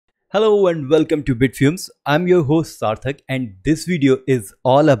Hello and welcome to Bitfumes. I'm your host Sarthak and this video is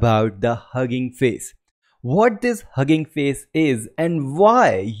all about the Hugging Face. What this Hugging Face is and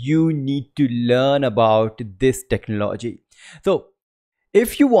why you need to learn about this technology. So,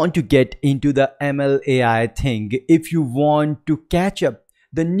 if you want to get into the ML AI thing, if you want to catch up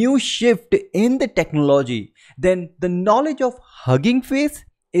the new shift in the technology, then the knowledge of Hugging Face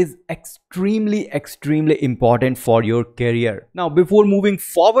is extremely important for your career. Now, before moving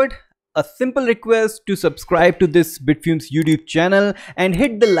forward, a simple request to subscribe to this Bitfumes YouTube channel and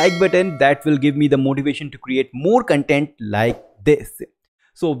hit the like button. That will give me the motivation to create more content like this.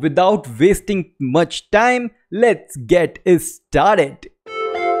 So without wasting much time, let's get started.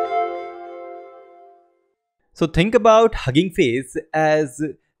 So think about Hugging Face as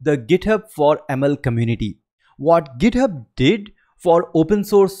the GitHub for ML community. What GitHub did for open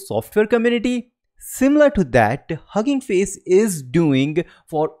source software community, similar to that, Hugging Face is doing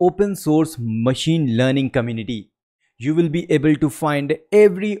for open source machine learning community. You will be able to find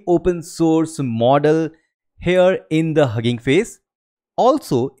every open source model here in the Hugging Face.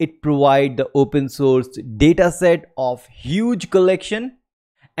 Also, it provides the open source dataset of huge collection,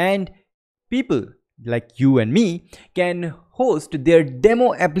 and people like you and me can host their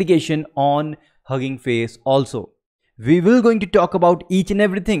demo application on Hugging Face also. We will going to talk about each and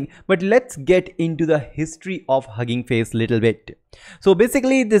everything, but let's get into the history of Hugging Face little bit. So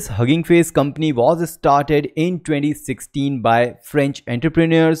basically this Hugging Face company was started in 2016 by French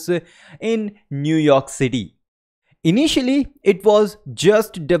entrepreneurs in New York City. Initially, it was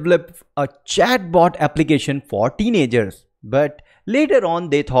just develop a chatbot application for teenagers, but later on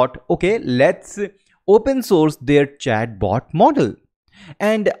they thought, okay, let's open source their chatbot model.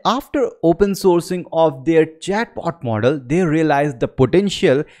 And after open sourcing of their chatbot model, they realized the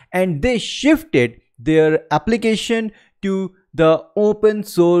potential and they shifted their application to the open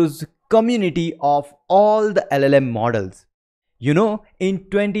source community of all the LLM models. You know, in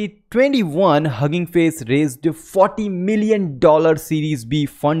 2021, Hugging Face raised $40 million Series B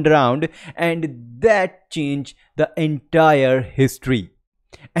fund round, and that changed the entire history.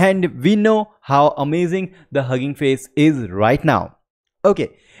 And we know how amazing the Hugging Face is right now. Okay,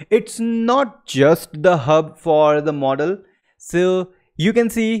 it's not just the hub for the model. So you can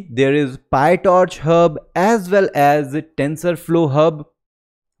see there is PyTorch hub as well as TensorFlow hub.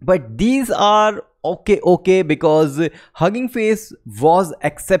 But these are okay because Hugging Face was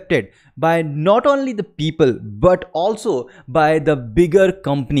accepted by not only the people but also by the bigger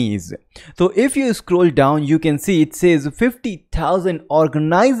companies. So if you scroll down, you can see it says 50,000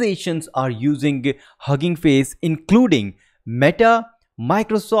 organizations are using Hugging Face, including Meta,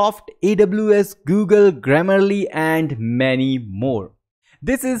 Microsoft, AWS, Google, Grammarly, and many more.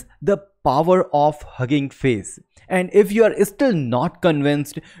 This is the power of Hugging Face. And if you are still not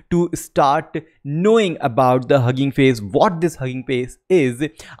convinced to start knowing about the Hugging Face, what this Hugging Face is,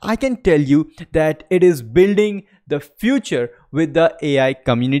 I can tell you that it is building the future with the AI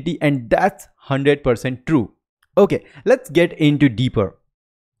community, and that's 100% true. Okay, let's get into deeper.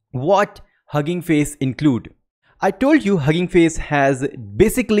 What Hugging Face include? I told you Hugging Face has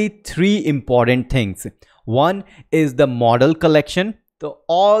basically three important things. One is the model collection. So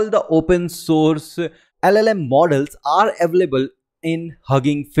all the open source LLM models are available in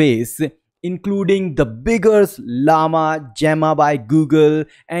Hugging Face, including the biggest Llama, Gemma by Google,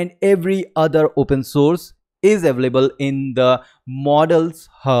 and every other open source is available in the models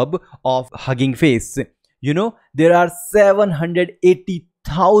hub of Hugging Face. You know, there are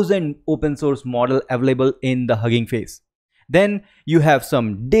 780,000 open source model available in the Hugging Face. Then you have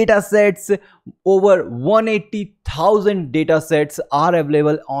some datasets. Over 180,000 datasets are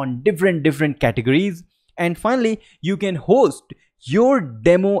available on different categories. And finally, you can host your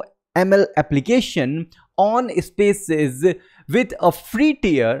demo ML application on Spaces with a free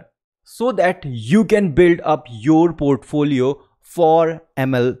tier so that you can build up your portfolio for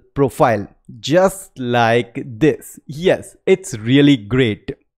ML profile. Just like this. Yes, it's really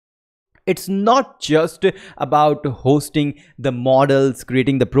great. It's not just about hosting the models,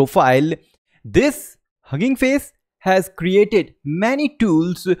 creating the profile. This Hugging Face has created many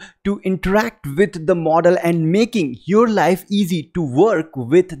tools to interact with the model and making your life easy to work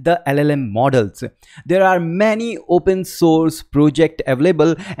with the LLM models. There are many open source projects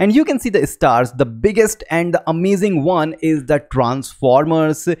available, and you can see the stars. The biggest and the amazing one is the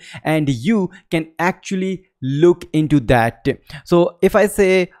Transformers, and you can actually look into that. So if I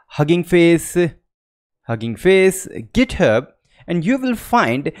say Hugging Face GitHub, and you will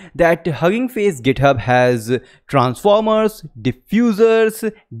find that Hugging Face GitHub has transformers,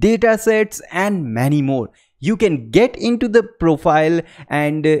 diffusers, datasets, and many more. You can get into the profile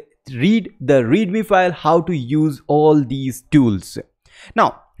and read the README file how to use all these tools.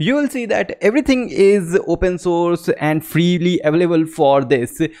 Now you will see that everything is open source and freely available for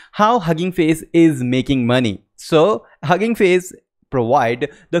this. How Hugging Face is making money? So Hugging Face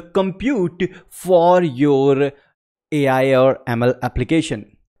provide the compute for your AI or ML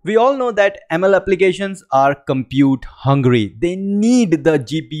application. We all know that ML applications are compute hungry. They need the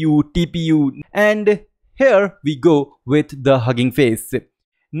GPU, TPU, and here we go with the Hugging Face.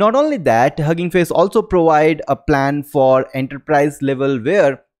 Not only that, Hugging Face also provide a plan for enterprise level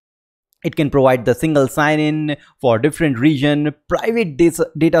where it can provide the single sign-in for different region, private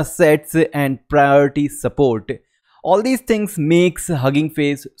data sets, and priority support. All these things makes Hugging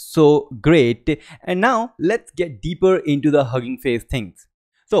Face so great. And now let's get deeper into the Hugging Face things.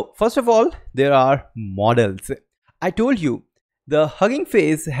 So first of all, there are models. I told you the Hugging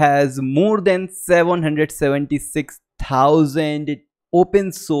Face has more than 776,000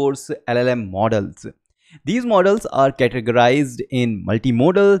 open source LLM models. These models are categorized in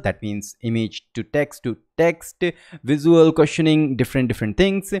multimodal, that means image to text, visual questioning, different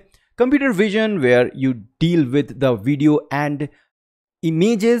things, computer vision where you deal with the video and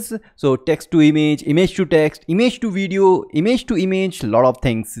images, so text to image to text, image to video, image to image, lot of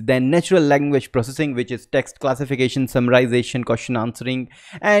things. Then natural language processing, which is text classification, summarization, question answering,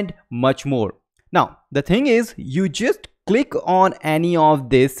 and much more. Now the thing is, you just click on any of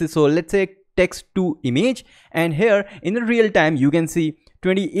this. So let's say text to image, and here in the real time you can see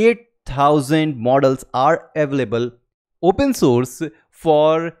 28,000 models are available open source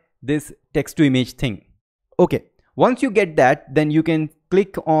for this text to image thing. Okay, once you get that, then you can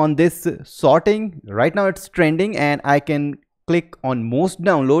click on this sorting. Right now it's trending and I can click on most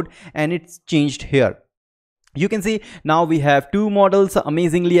download and it's changed here. You can see now we have two models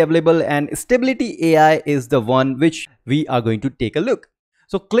amazingly available, and Stability AI is the one which we are going to take a look.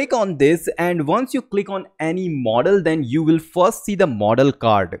 So click on this, and once you click on any model, then you will first see the model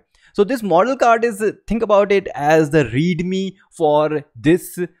card. So this model card is, think about it as the README for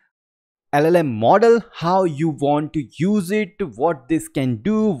this LLM model, how you want to use it, what this can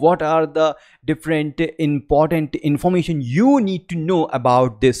do, what are the different important information you need to know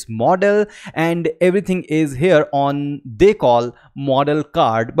about this model, and everything is here on, they call model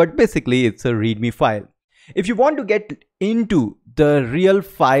card, but basically it's a README file. If you want to get into the real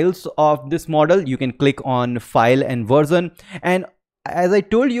files of this model, you can click on file and version, and as I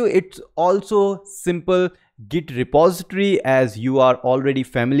told you, it's also simple Git repository as you are already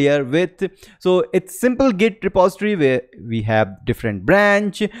familiar with. So it's simple Git repository where we have different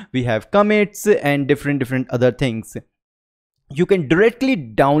branch, we have commits, and different other things. You can directly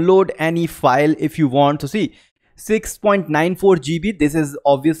download any file if you want to see. 6.94 GB, this is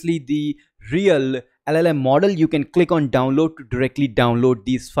obviously the real LLM model. You can click on download to directly download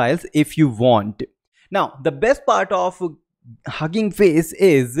these files if you want. Now the best part of Hugging Face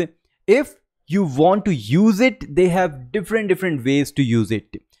is, if you want to use it, they have different ways to use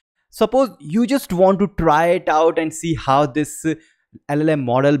it. Suppose you just want to try it out and see how this LLM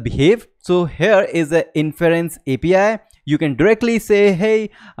model behave. So here is an inference API. You can directly say, hey,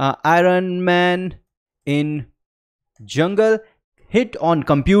 Iron Man in jungle, hit on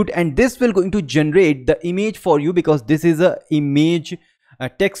compute, and this will going to generate the image for you, because this is a image, a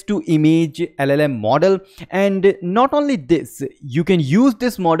text to image LLM model. And not only this, you can use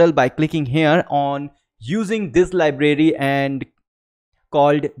this model by clicking here on using this library and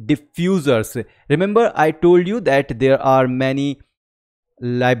called diffusers. Remember I told you that there are many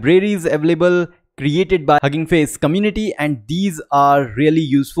libraries available created by Hugging Face community, and these are really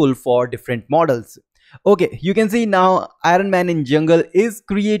useful for different models. Okay, you can see now Iron Man in jungle is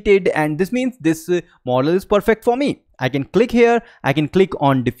created, and this means this model is perfect for me. I can click here, I can click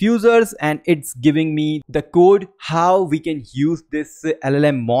on diffusers, and it's giving me the code how we can use this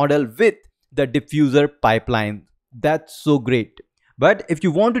LLM model with the diffuser pipeline. That's so great. But if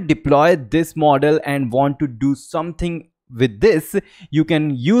you want to deploy this model and want to do something with this, you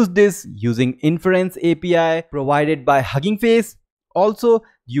can use this using inference API provided by Hugging Face. Also,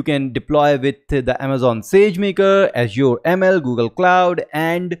 you can deploy with the Amazon SageMaker, Azure ML, Google Cloud,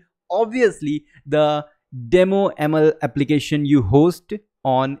 and obviously the demo ML application you host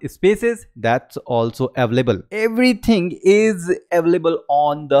on Spaces, that's also available. Everything is available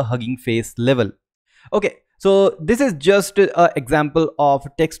on the Hugging Face level. Okay, so this is just an example of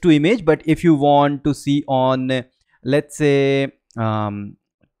text to image, but if you want to see on, let's say,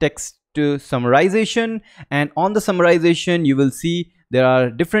 text to summarization, and on the summarization you will see there are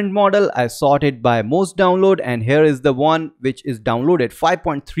different model. I sorted by most download, and here is the one which is downloaded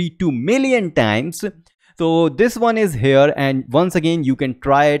 5.32 million times. So this one is here, and once again you can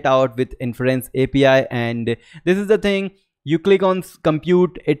try it out with inference API. And this is the thing, you click on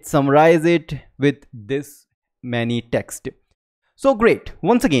compute, it summarize it with this many text. So great.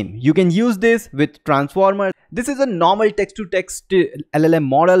 Once again, you can use this with transformer. This is a normal text to text LLM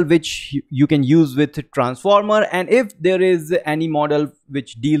model which you can use with transformer, and if there is any model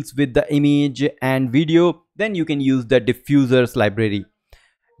which deals with the image and video, then you can use the diffusers library.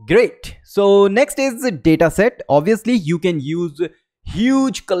 Great. So next is the dataset. Obviously you can use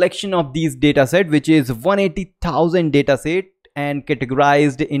huge collection of these dataset, which is 180,000 dataset and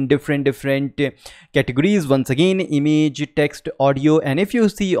categorized in different categories. Once again, image, text, audio, and if you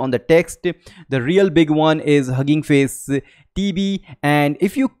see on the text, the real big one is HuggingFace TB. And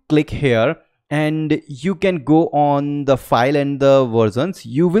if you click here and you can go on the file and the versions,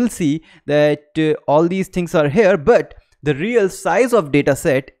 you will see that all these things are here, but the real size of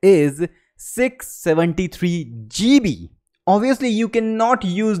dataset is 673 GB. Obviously you cannot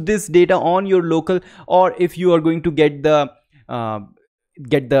use this data on your local, or if you are going to get the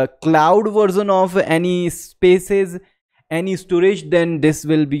cloud version of any spaces, any storage, then this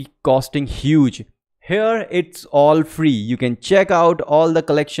will be costing huge. Here it's all free. You can check out all the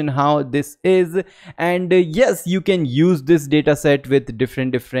collection how this is, and yes, you can use this dataset with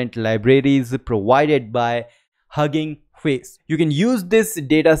different libraries provided by HuggingFace. You can use this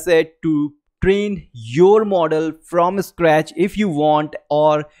dataset to train your model from scratch if you want,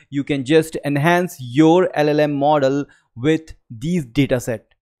 or you can just enhance your LLM model with these dataset.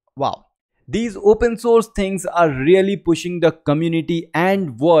 Wow, these open source things are really pushing the community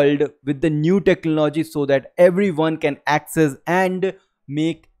and world with the new technology so that everyone can access and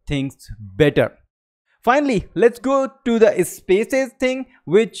make things better. Finally, let's go to the spaces thing,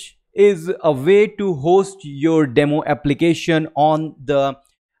 which is a way to host your demo application on the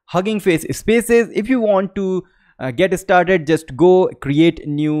HuggingFace spaces. If you want to get started, just go create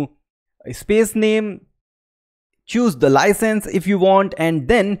new space name, choose the license if you want, and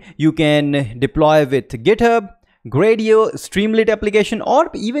then you can deploy with GitHub, Gradio, Streamlit application, or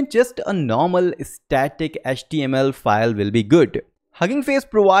even just a normal static HTML file will be good. HuggingFace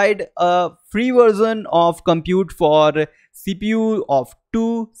provide a free version of compute for CPU of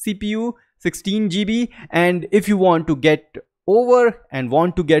 2 CPU 16 GB, and if you want to get over and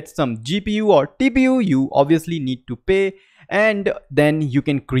want to get some GPU or TPU, you obviously need to pay, and then you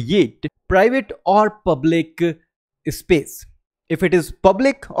can create private or public space. If it is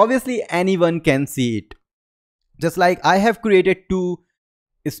public, obviously anyone can see it. Just like I have created 2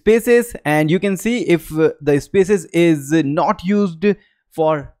 spaces, and you can see if the spaces is not used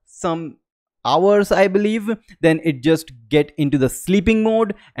for some hours, I believe, then it just get into the sleeping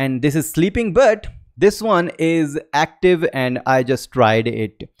mode, and this is sleeping, but this one is active and I just tried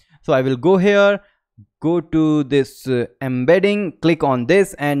it. So I will go here, go to this embedding, click on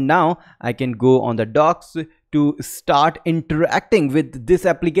this, and now I can go on the docs to start interacting with this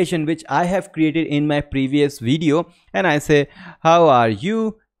application which I have created in my previous video, and I say, how are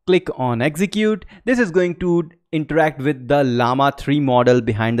you? Click on execute. This is going to interact with the Llama 3 model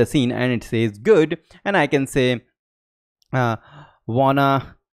behind the scene, and it says good, and I can say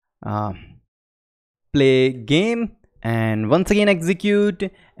wanna play game, and once again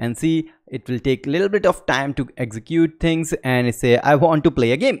execute, and see it will take a little bit of time to execute things, and say I want to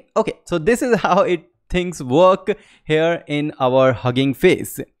play a game. Okay, so this is how things work here in our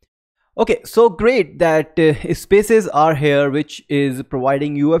HuggingFace. Okay, so great that spaces are here, which is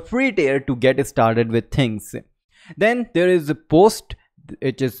providing you a free tier to get started with things. Then there is a post,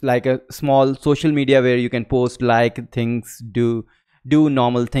 which is like a small social media where you can post like things, do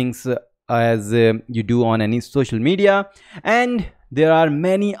normal things as you do on any social media, and there are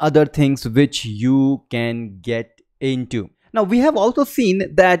many other things which you can get into. Now we have also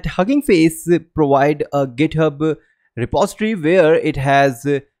seen that HuggingFace provide a GitHub repository where it has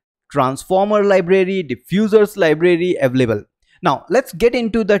transformer library, diffusers library available. Now let's get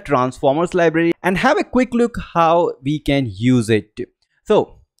into the transformers library and have a quick look how we can use it.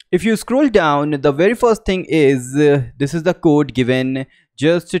 So if you scroll down, the very first thing is this is the code given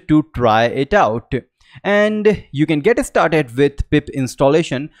just to try it out, and you can get started with pip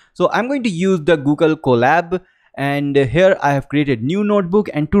installation. So I'm going to use the Google Colab, and here I have created new notebook,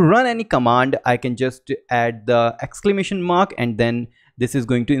 and to run any command I can just add the exclamation mark, and then this is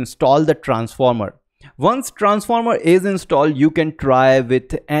going to install the transformer. Once transformer is installed, you can try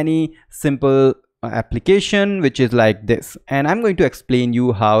with any simple application which is like this, and I'm going to explain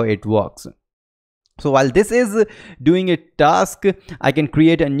you how it works. So while this is doing a task, I can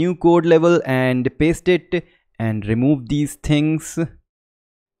create a new code level and paste it and remove these things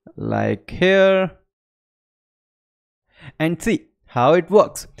like here. and see how it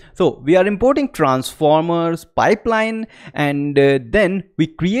works. So we are importing transformers pipeline, and then we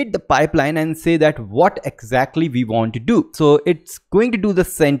create the pipeline and say that what exactly we want to do. So it's going to do the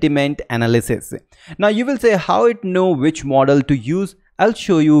sentiment analysis. Now you will say how it know which model to use. I'll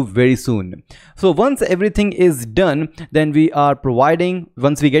show you very soon. So once everything is done, then we are providing,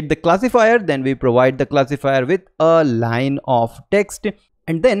 once we get the classifier, then we provide the classifier with a line of text,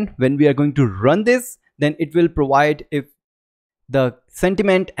 and then when we are going to run this, then it will provide if the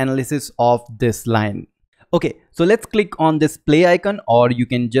sentiment analysis of this line. Okay, so let's click on this play icon, or you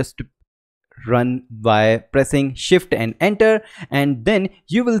can just run by pressing shift and enter, and then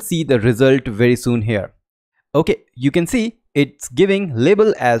you will see the result very soon here. Okay, you can see it's giving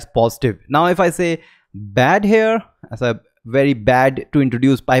label as positive. Now if I say bad here, as a very bad to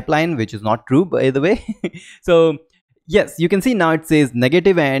introduce pipeline, which is not true by the way. So yes, you can see now it says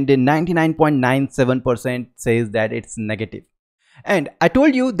negative, and 99.97% says that it's negative. And I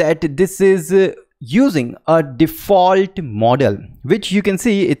told you that this is using a default model, which you can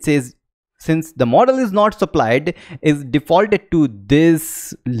see it says, since the model is not supplied, is defaulted to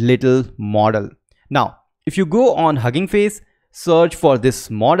this little model. Now if you go on Hugging Face, search for this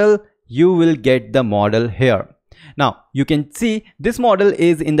model, you will get the model here. Now you can see this model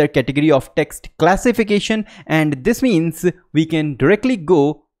is in the category of text classification, and this means we can directly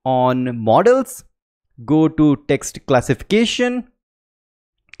go on models, go to text classification,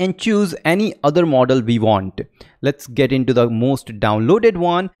 and choose any other model we want. Let's get into the most downloaded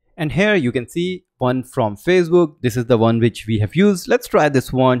one, and here you can see one from Facebook. This is the one which we have used. Let's try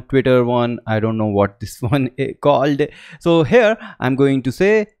this one, Twitter one. I don't know what this one is called. So here I'm going to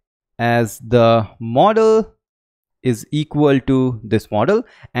say as the model is equal to this model,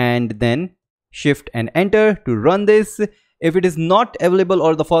 and then shift and enter to run this. If it is not available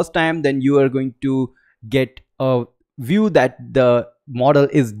or the first time, then you are going to get a view that the model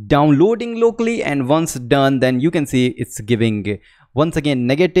is downloading locally, and once done, then you can see it's giving once again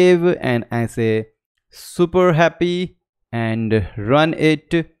negative, and I say super happy and run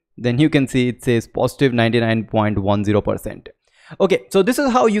it, then you can see it says positive 99.10%. Okay, so this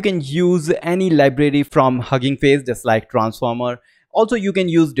is how you can use any library from Hugging Face, just like transformer. Also you can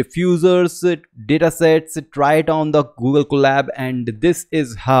use diffusers, datasets, try it on the Google Colab, and this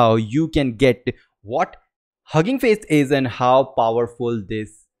is how you can get what Hugging Face is and how powerful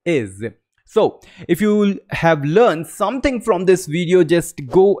this is. So if you have learned something from this video, just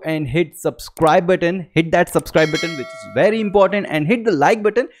go and hit subscribe button, hit that subscribe button, which is very important, and hit the like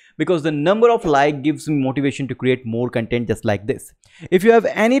button, because the number of like gives me motivation to create more content just like this. If you have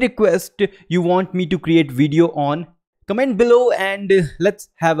any request you want me to create video on, comment below and let's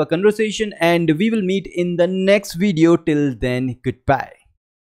have a conversation, and we will meet in the next video. Till then, goodbye.